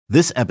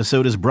This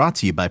episode is brought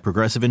to you by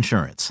Progressive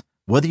Insurance.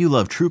 Whether you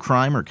love true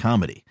crime or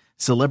comedy,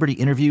 celebrity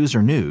interviews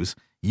or news,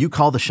 you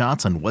call the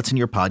shots on what's in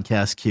your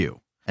podcast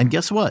queue. And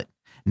guess what?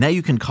 Now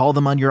you can call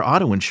them on your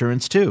auto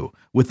insurance too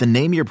with the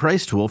Name Your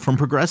Price tool from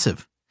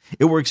Progressive.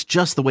 It works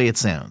just the way it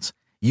sounds.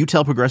 You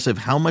tell Progressive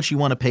how much you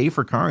want to pay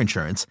for car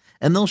insurance,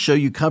 and they'll show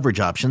you coverage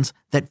options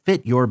that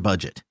fit your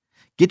budget.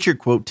 Get your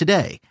quote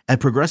today at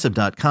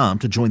Progressive.com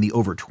to join the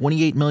over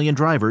 28 million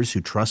drivers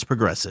who trust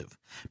Progressive.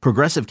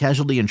 Progressive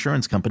Casualty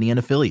Insurance Company and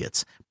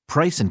Affiliates.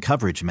 Price and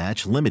coverage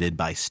match limited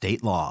by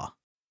state law.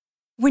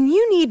 When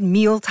you need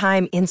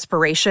mealtime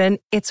inspiration,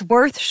 it's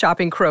worth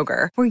shopping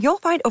Kroger, where you'll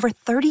find over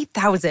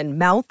 30,000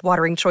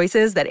 mouth-watering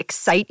choices that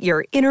excite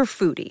your inner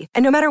foodie.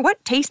 And no matter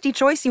what tasty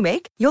choice you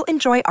make, you'll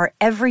enjoy our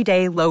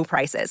everyday low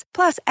prices,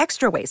 plus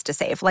extra ways to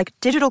save, like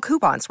digital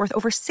coupons worth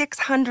over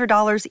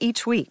 $600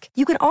 each week.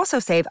 You can also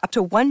save up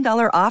to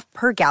 $1 off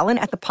per gallon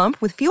at the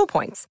pump with fuel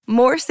points.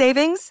 More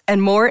savings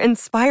and more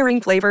inspiring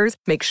flavors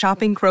make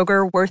shopping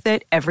Kroger worth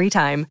it every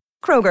time.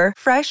 Kroger,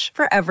 fresh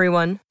for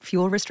everyone.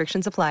 Fuel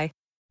restrictions apply.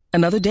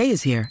 Another day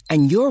is here,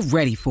 and you're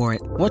ready for it.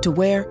 What to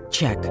wear?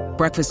 Check.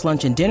 Breakfast,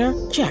 lunch, and dinner?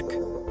 Check.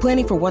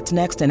 Planning for what's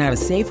next and how to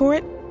save for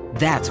it?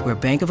 That's where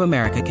Bank of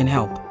America can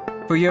help.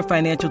 For your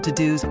financial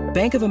to-dos,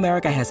 Bank of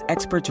America has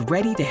experts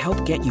ready to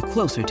help get you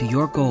closer to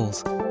your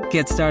goals.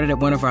 Get started at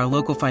one of our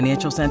local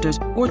financial centers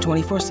or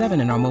 24/7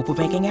 in our mobile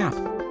banking app.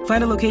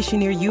 Find a location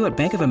near you at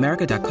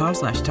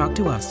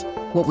bankofamerica.com/talktous.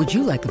 What would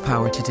you like the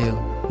power to do?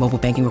 Mobile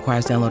banking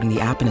requires downloading the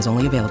app and is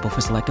only available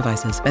for select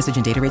devices. Message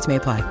and data rates may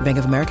apply. Bank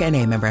of America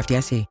N.A., member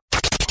FDIC.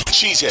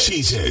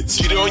 Cheeseheads.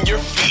 Get on your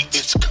feet.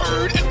 It's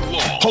Curd and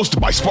Long.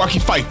 Hosted by Sparky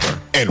Fifer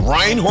and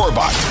Ryan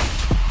Horvath.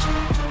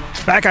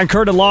 Back on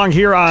Curd and Long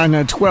here on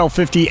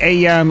 1250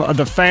 AM.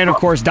 The Fan, of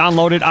course,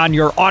 downloaded on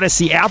your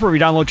Odyssey app where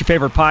you download your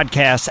favorite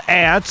podcast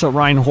at. So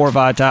Ryan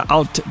Horvath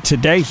out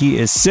today. He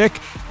is sick.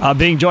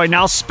 Being joined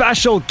now,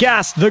 special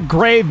guest, the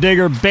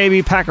Gravedigger,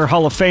 baby Packer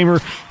Hall of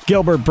Famer,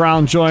 Gilbert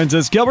Brown joins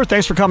us. Gilbert,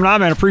 thanks for coming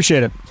on, man.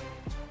 Appreciate it.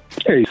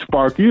 Hey,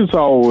 Sparky, it's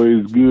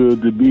always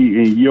good to be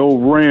in your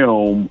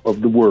realm of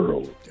the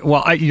world.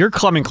 Well, you're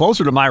coming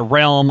closer to my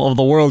realm of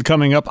the world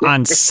coming up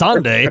on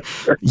Sunday.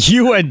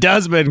 You and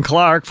Desmond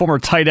Clark, former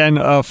tight end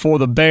for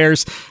the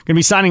Bears, going to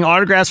be signing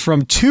autographs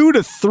from 2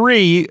 to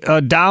 3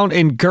 down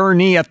in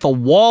Gurnee at the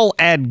Wall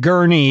at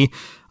Gurnee,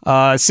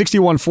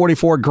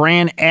 6144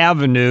 Grand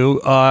Avenue,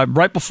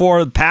 right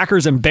before the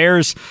Packers and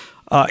Bears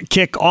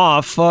kick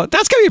off.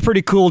 That's going to be a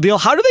pretty cool deal.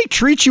 How do they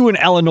treat you in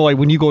Illinois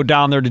when you go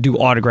down there to do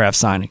autograph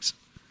signings?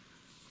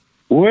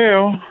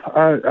 Well,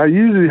 I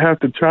usually have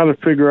to try to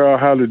figure out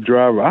how to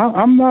drive.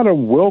 I'm not a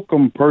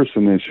welcome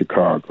person in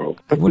Chicago.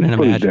 I wouldn't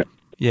imagine.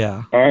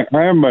 Yeah, I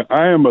am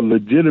a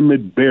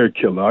legitimate bear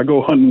killer. I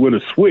go hunting with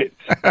a switch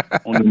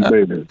on them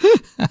bears.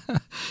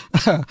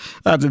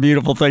 That's a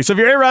beautiful thing. So if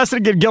you're interested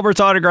in getting Gilbert's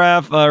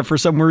autograph, for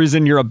some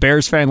reason you're a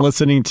Bears fan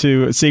listening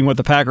to seeing what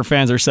the Packer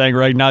fans are saying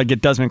right now,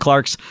 get Desmond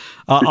Clark's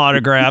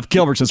autograph.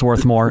 Gilbert's is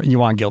worth more. You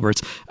want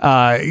Gilbert's.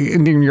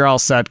 And then you're all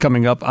set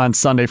coming up on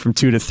Sunday from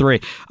 2 to 3.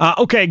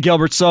 Okay,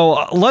 Gilbert,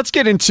 so let's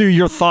get into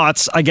your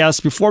thoughts, I guess,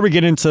 before we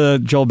get into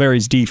Joel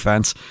Berry's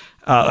defense.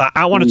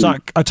 I want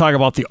to talk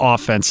about the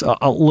offense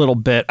a little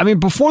bit. I mean,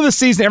 before the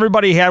season,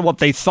 everybody had what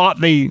they thought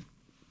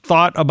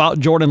about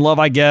Jordan Love,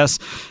 I guess.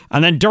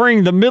 And then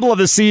during the middle of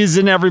the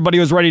season, everybody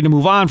was ready to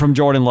move on from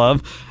Jordan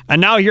Love. And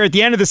now here at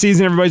the end of the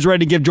season, everybody's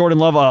ready to give Jordan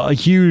Love a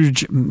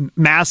huge,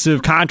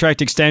 massive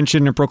contract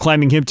extension and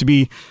proclaiming him to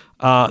be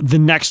the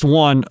next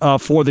one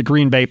for the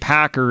Green Bay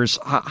Packers.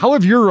 How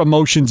have your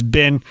emotions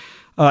been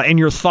and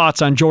your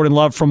thoughts on Jordan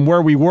Love from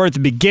where we were at the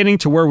beginning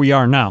to where we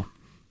are now?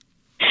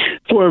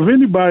 Well, if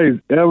anybody's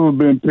ever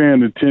been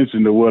paying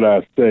attention to what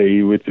I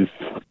say, which is,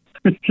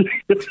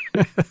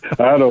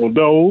 I don't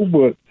know,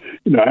 but,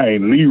 I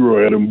ain't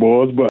Leroy of them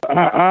boys, but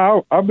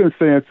I've been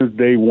saying since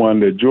day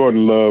one that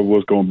Jordan Love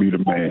was going to be the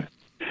man.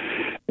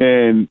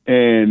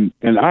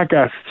 And I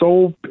got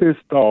so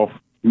pissed off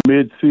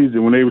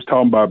mid-season when they was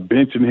talking about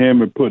benching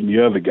him and putting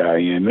the other guy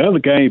in. The other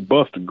guy ain't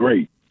busted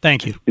great.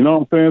 Thank you. You know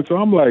what I'm saying? So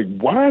I'm like,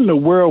 why in the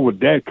world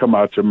would that come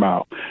out your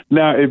mouth?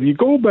 Now, if you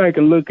go back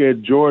and look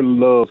at Jordan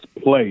Love's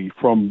play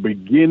from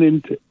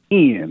beginning to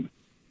end,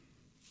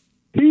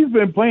 he's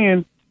been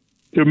playing,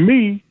 to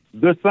me,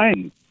 the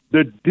same.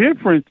 The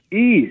difference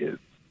is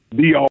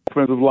the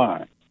offensive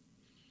line.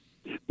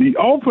 The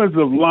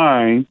offensive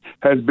line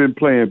has been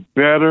playing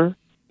better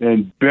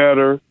and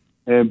better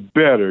and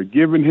better,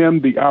 giving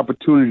him the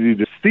opportunity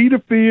to see the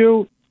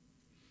field,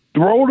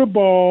 throw the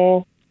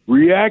ball,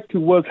 react to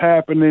what's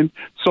happening.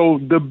 So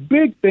the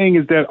big thing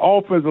is that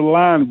offensive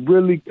line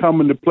really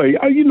come into play.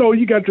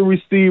 You got the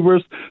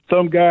receivers,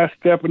 some guys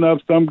stepping up,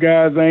 some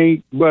guys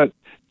ain't. But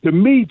to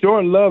me,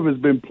 Jordan Love has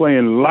been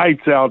playing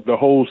lights out the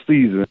whole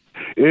season.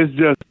 It's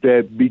just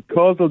that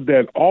because of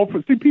that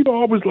offense, see, people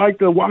always like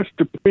to watch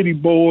the pretty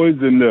boys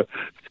and the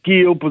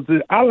skill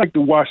position. I like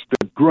to watch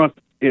the grunt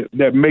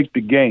that make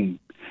the game,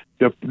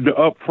 the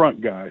up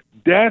front guys.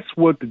 That's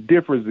what the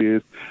difference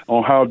is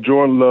on how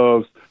Jordan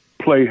Love's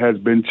play has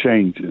been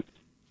changing.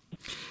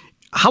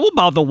 How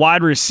about the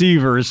wide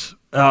receivers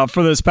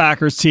for this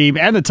Packers team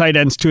and the tight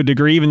ends to a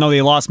degree, even though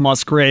they lost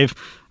Musgrave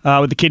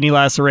with the kidney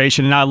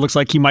laceration. And now it looks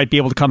like he might be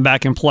able to come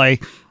back and play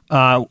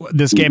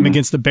this game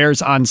against the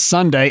Bears on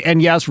Sunday.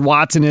 And yes,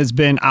 Watson has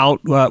been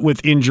out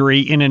with injury,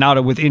 in and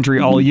out with injury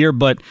all year.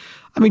 But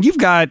I mean, you've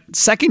got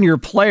second-year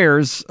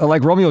players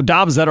like Romeo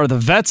Dobbs that are the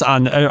vets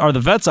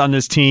on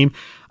this team.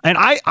 And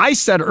I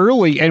said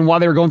early, and while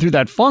they were going through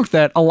that funk,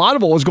 that a lot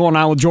of what was going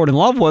on with Jordan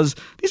Love was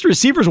these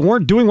receivers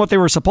weren't doing what they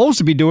were supposed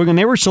to be doing, and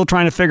they were still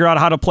trying to figure out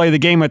how to play the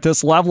game at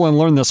this level and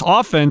learn this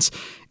offense.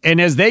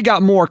 And as they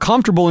got more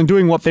comfortable in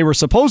doing what they were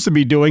supposed to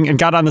be doing and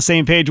got on the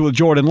same page with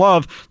Jordan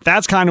Love,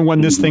 that's kind of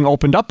when this thing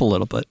opened up a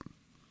little bit.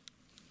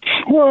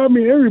 Well, I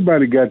mean,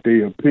 everybody got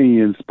their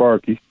opinion,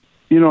 Sparky.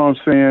 You know what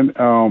I'm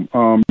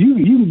saying?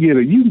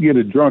 You can get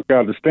a drunk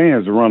out of the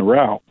stands to run a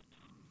route,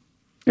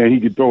 and he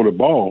can throw the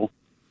ball.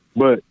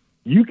 But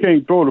you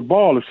can't throw the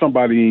ball if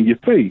somebody in your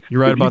face.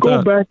 You're right about that. If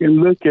you go back and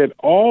look at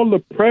all the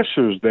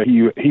pressures that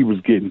he was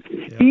getting,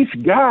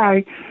 each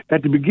guy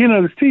at the beginning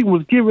of the season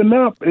was giving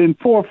up in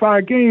 4 or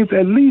 5 games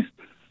at least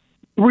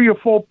 3 or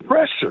 4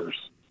 pressures.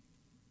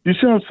 You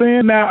see what I'm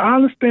saying? Now, I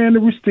understand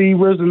the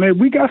receivers, and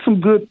we got some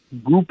good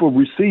group of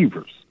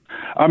receivers.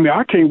 I mean,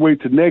 I can't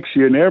wait till next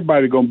year, and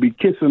everybody's going to be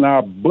kissing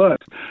our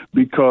butts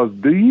because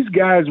these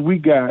guys we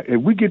got,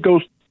 if we get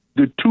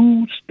the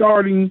 2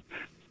 starting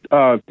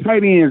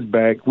tight ends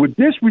back with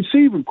this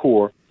receiving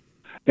core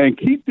and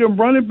keep them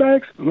running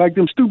backs like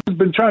them stupids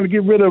been trying to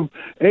get rid of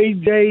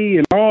AJ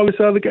and all this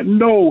other guy.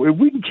 No, if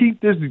we can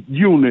keep this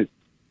unit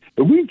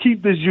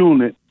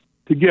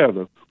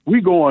together,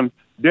 we going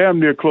damn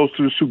near close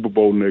to the Super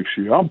Bowl next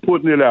year. I'm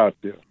putting it out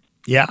there.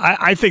 Yeah,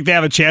 I think they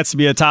have a chance to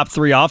be a top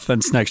 3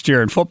 offense next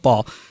year in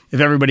football if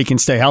everybody can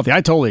stay healthy. I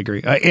totally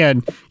agree.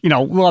 And,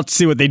 we'll have to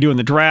see what they do in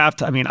the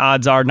draft. I mean,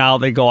 odds are now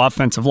they go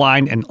offensive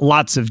line and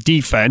lots of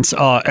defense.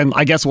 And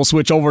I guess we'll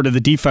switch over to the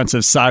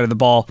defensive side of the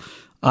ball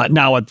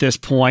now at this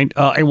point.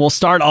 And we'll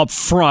start up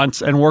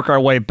front and work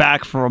our way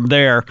back from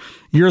there.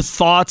 Your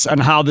thoughts on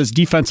how this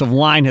defensive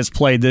line has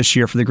played this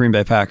year for the Green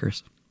Bay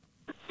Packers?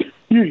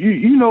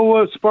 You know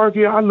what,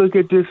 Sparky? I look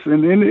at this,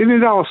 and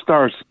it all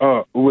starts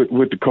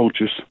with the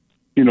coaches.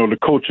 The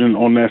coaching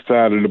on that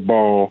side of the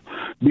ball,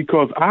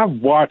 because I've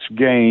watched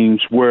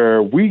games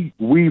where we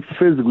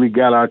physically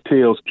got our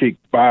tails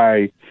kicked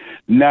by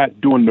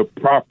not doing the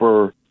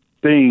proper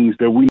things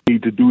that we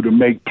need to do to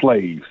make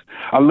plays.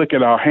 I look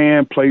at our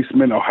hand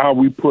placement, or how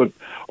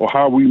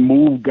we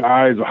move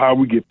guys, or how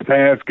we get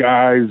past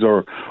guys,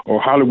 or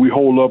how do we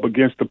hold up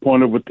against the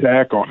point of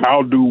attack, or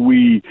how do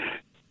we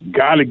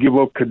got to give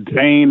up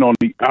contain on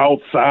the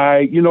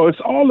outside.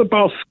 It's all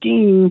about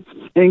scheme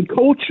and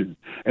coaching.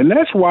 And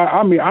that's why,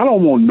 I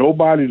don't want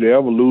nobody to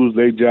ever lose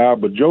their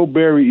job, but Joe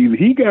Barry, either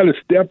he got to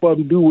step up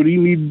and do what he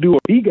needs to do, or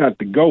he got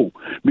to go,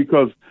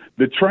 because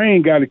the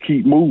train got to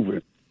keep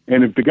moving.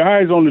 And if the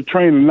guys on the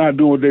train are not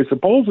doing what they're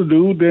supposed to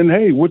do, then,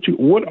 hey, what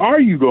are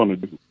you going to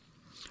do?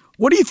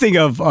 What do you think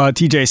of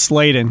TJ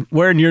Sladen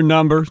wearing your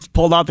number?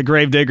 Pulled out the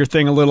Gravedigger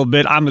thing a little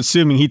bit. I'm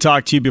assuming he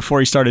talked to you before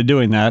he started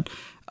doing that.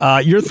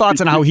 Your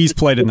thoughts on how he's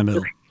played in the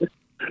middle?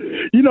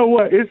 You know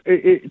what?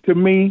 To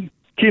me,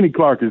 Kenny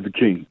Clark is the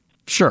king.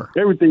 Sure.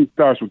 Everything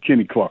starts with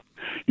Kenny Clark.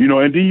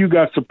 And then you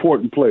got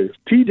supporting players.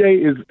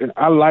 TJ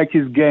I like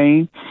his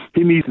game.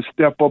 He needs to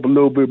step up a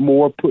little bit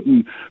more,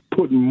 putting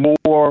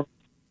more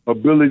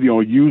ability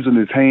on using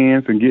his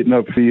hands and getting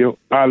upfield.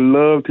 I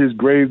loved his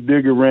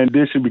Gravedigger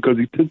rendition because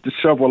he took the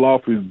shovel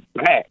off his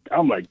back.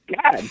 I'm like,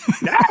 God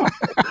damn.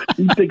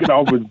 He's taking it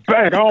off his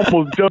back. I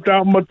almost jumped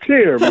out of my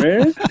chair,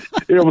 man.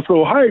 It was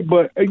so hype.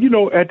 But,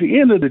 at the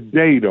end of the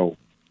day, though,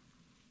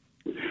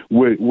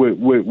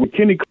 with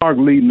Kenny Clark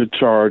leading the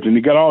charge, and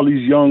he got all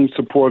these young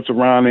supports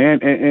around,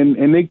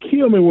 and they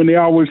kill me when they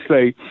always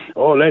say,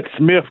 "Oh, that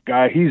Smith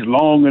guy, he's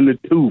long in the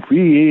tooth."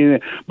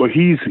 But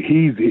he's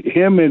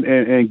him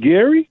and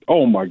Gary.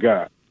 Oh my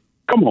God,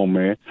 come on,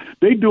 man,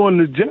 they doing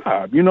the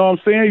job. You know what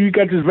I'm saying? You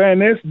got this Van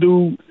Ness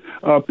dude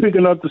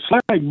picking up the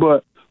slack,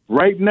 but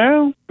right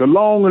now, the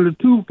long in the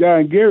tooth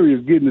guy and Gary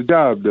is getting the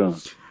job done.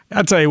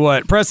 I'll tell you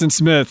what, Preston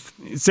Smith,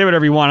 say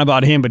whatever you want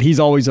about him, but he's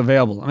always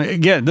available.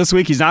 Again, this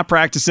week he's not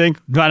practicing.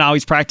 Right now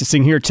he's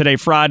practicing here today,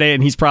 Friday,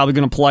 and he's probably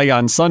going to play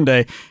on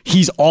Sunday.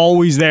 He's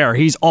always there.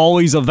 He's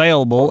always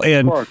available,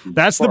 and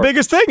that's the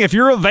biggest thing. If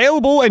you're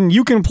available and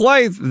you can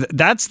play,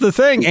 that's the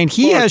thing. And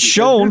he has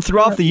shown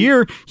throughout the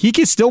year he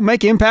can still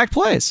make impact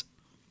plays.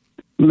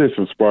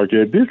 Listen,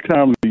 Sparky, at this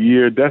time of the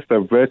year, that's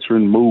a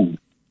veteran move.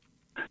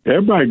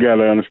 Everybody got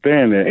to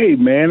understand that. Hey,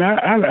 man,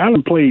 I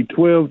done played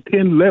 12, 10,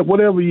 11,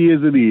 whatever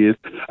years it is.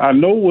 I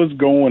know what's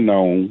going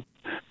on.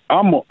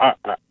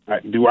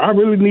 Do I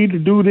really need to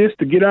do this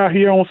to get out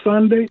here on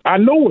Sunday? I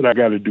know what I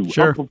got to do.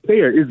 Sure. I'm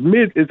prepared.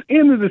 It's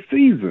end of the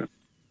season.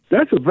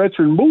 That's a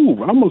veteran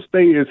move. I'm going to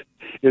stay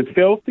as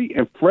healthy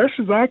and fresh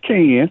as I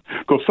can,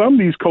 because some of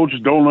these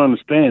coaches don't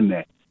understand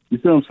that. You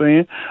see what I'm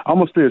saying? I'm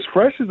going to stay as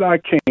fresh as I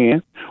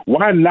can.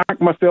 Why knock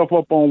myself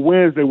up on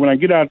Wednesday when I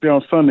get out there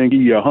on Sunday and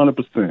give you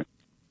 100%?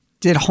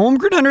 Did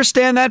Holmgren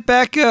understand that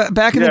back in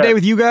the day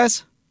with you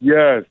guys?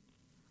 Yes.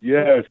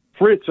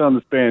 Fritz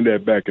understand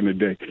that back in the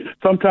day.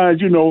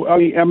 Sometimes,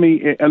 I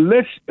mean,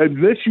 unless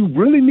you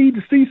really need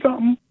to see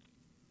something,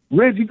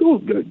 Reggie, go,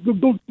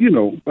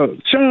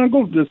 Sean,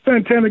 go to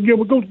Santana,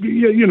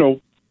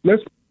 Gilbert,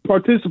 let's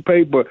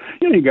participate, but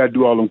you ain't got to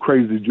do all them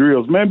crazy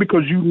drills, man,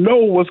 because you know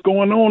what's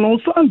going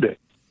on Sunday.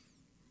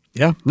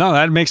 Yeah, no,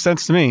 that makes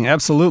sense to me.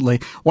 Absolutely.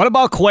 What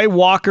about Quay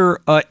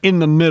Walker in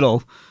the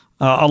middle,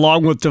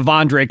 along with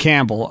Devondre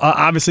Campbell?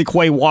 Obviously,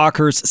 Quay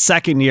Walker's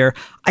second year.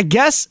 I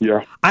guess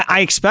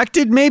I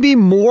expected maybe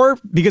more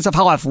because of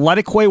how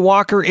athletic Quay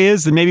Walker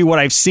is than maybe what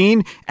I've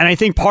seen. And I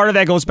think part of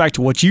that goes back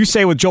to what you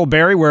say with Joe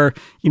Barry, where,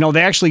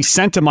 they actually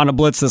sent him on a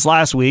blitz this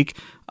last week,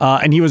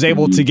 and he was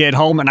able to get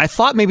home. And I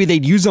thought maybe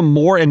they'd use him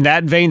more in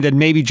that vein than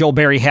maybe Joe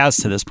Barry has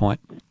to this point.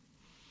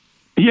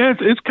 Yeah,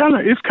 it's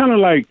kind of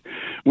like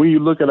when you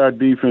look at our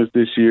defense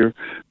this year,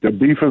 the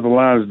defensive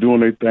line is doing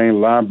their thing.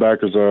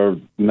 Linebackers are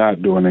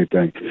not doing their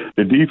thing.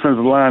 The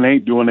defensive line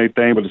ain't doing their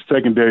thing, but the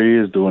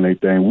secondary is doing their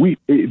thing.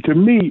 To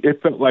me,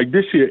 it felt like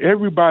this year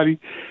everybody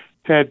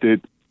had to at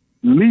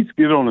least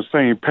get on the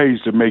same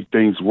page to make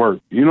things work.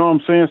 You know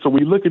what I'm saying? So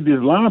we look at this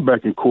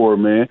linebacking core,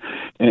 man,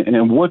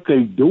 and what they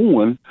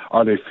doing.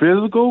 Are they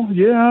physical?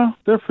 Yeah,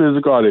 they're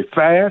physical. Are they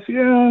fast?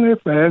 Yeah, they're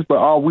fast. But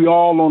are we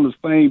all on the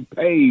same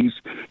page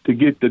to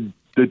get the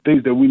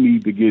things that we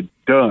need to get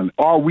done?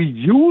 Are we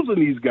using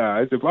these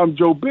guys? If I'm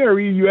Joe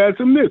Barry, you ask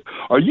him this.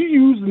 Are you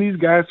using these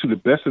guys to the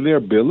best of their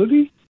ability?